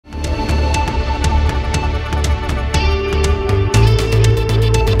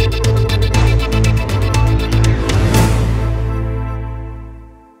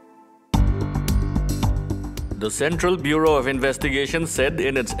Central Bureau of Investigation said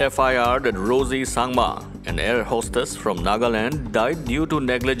in its FIR that Rosie Sangma, an air hostess from Nagaland, died due to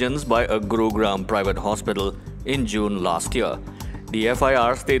negligence by a Gurugram private hospital in June last year. The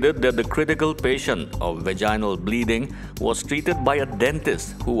FIR stated that the critical patient of vaginal bleeding was treated by a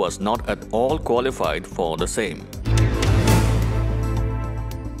dentist who was not at all qualified for the same.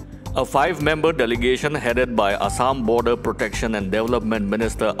 A 5-member delegation headed by Assam Border Protection and Development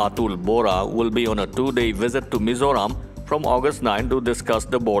Minister Atul Bora will be on a 2-day visit to Mizoram from August 9 to discuss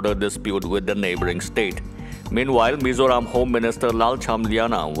the border dispute with the neighboring state. Meanwhile, Mizoram Home Minister Lal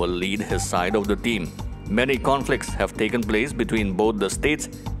Chamliana will lead his side of the team. Many conflicts have taken place between both the states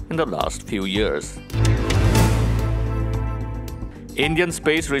in the last few years. Indian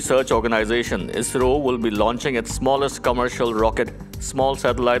Space Research Organization ISRO will be launching its smallest commercial rocket, Small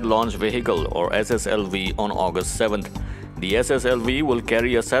Satellite Launch Vehicle or SSLV, on August 7th. The SSLV will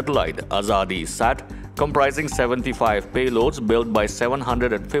carry a satellite, Azadi Sat, comprising 75 payloads built by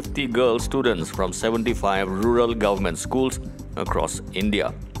 750 girl students from 75 rural government schools across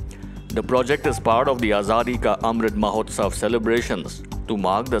India. The project is part of the Azadi Ka Amrit Mahotsav celebrations to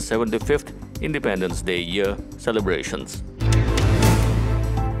mark the 75th Independence Day year celebrations.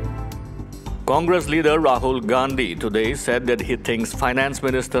 Congress leader Rahul Gandhi today said that he thinks Finance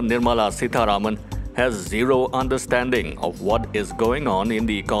Minister Nirmala Sitharaman has zero understanding of what is going on in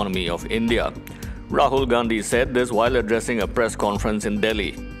the economy of India. Rahul Gandhi said this while addressing a press conference in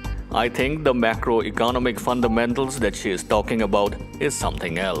Delhi. "I think the macroeconomic fundamentals that she is talking about is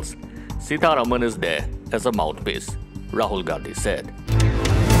something else. Sitharaman is there as a mouthpiece," Rahul Gandhi said.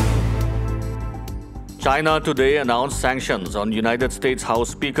 China today announced sanctions on United States House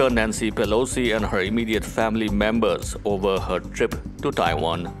Speaker Nancy Pelosi and her immediate family members over her trip to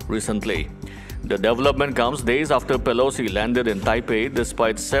Taiwan recently. The development comes days after Pelosi landed in Taipei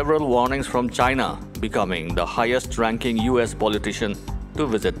despite several warnings from China, becoming the highest-ranking U.S. politician to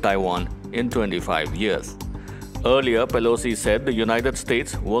visit Taiwan in 25 years. Earlier, Pelosi said the United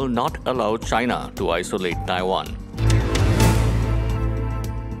States will not allow China to isolate Taiwan.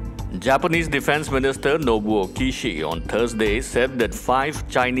 Japanese Defense Minister Nobuo Kishi on Thursday said that 5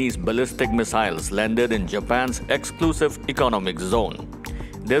 Chinese ballistic missiles landed in Japan's exclusive economic zone.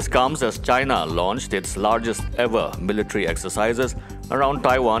 This comes as China launched its largest ever military exercises around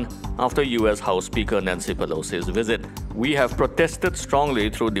Taiwan after U.S. House Speaker Nancy Pelosi's visit. "We have protested strongly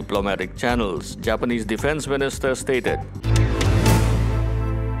through diplomatic channels," Japanese Defense Minister stated.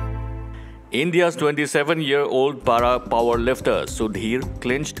 India's 27-year-old para powerlifter Sudhir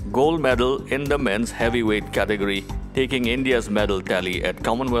clinched gold medal in the men's heavyweight category, taking India's medal tally at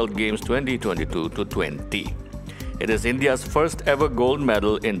Commonwealth Games 2022 to 20. It is India's first ever gold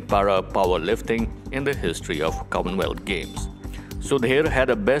medal in para powerlifting in the history of Commonwealth Games. Sudhir had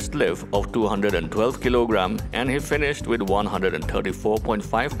a best lift of 212 kg and he finished with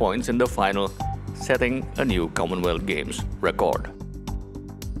 134.5 points in the final, setting a new Commonwealth Games record.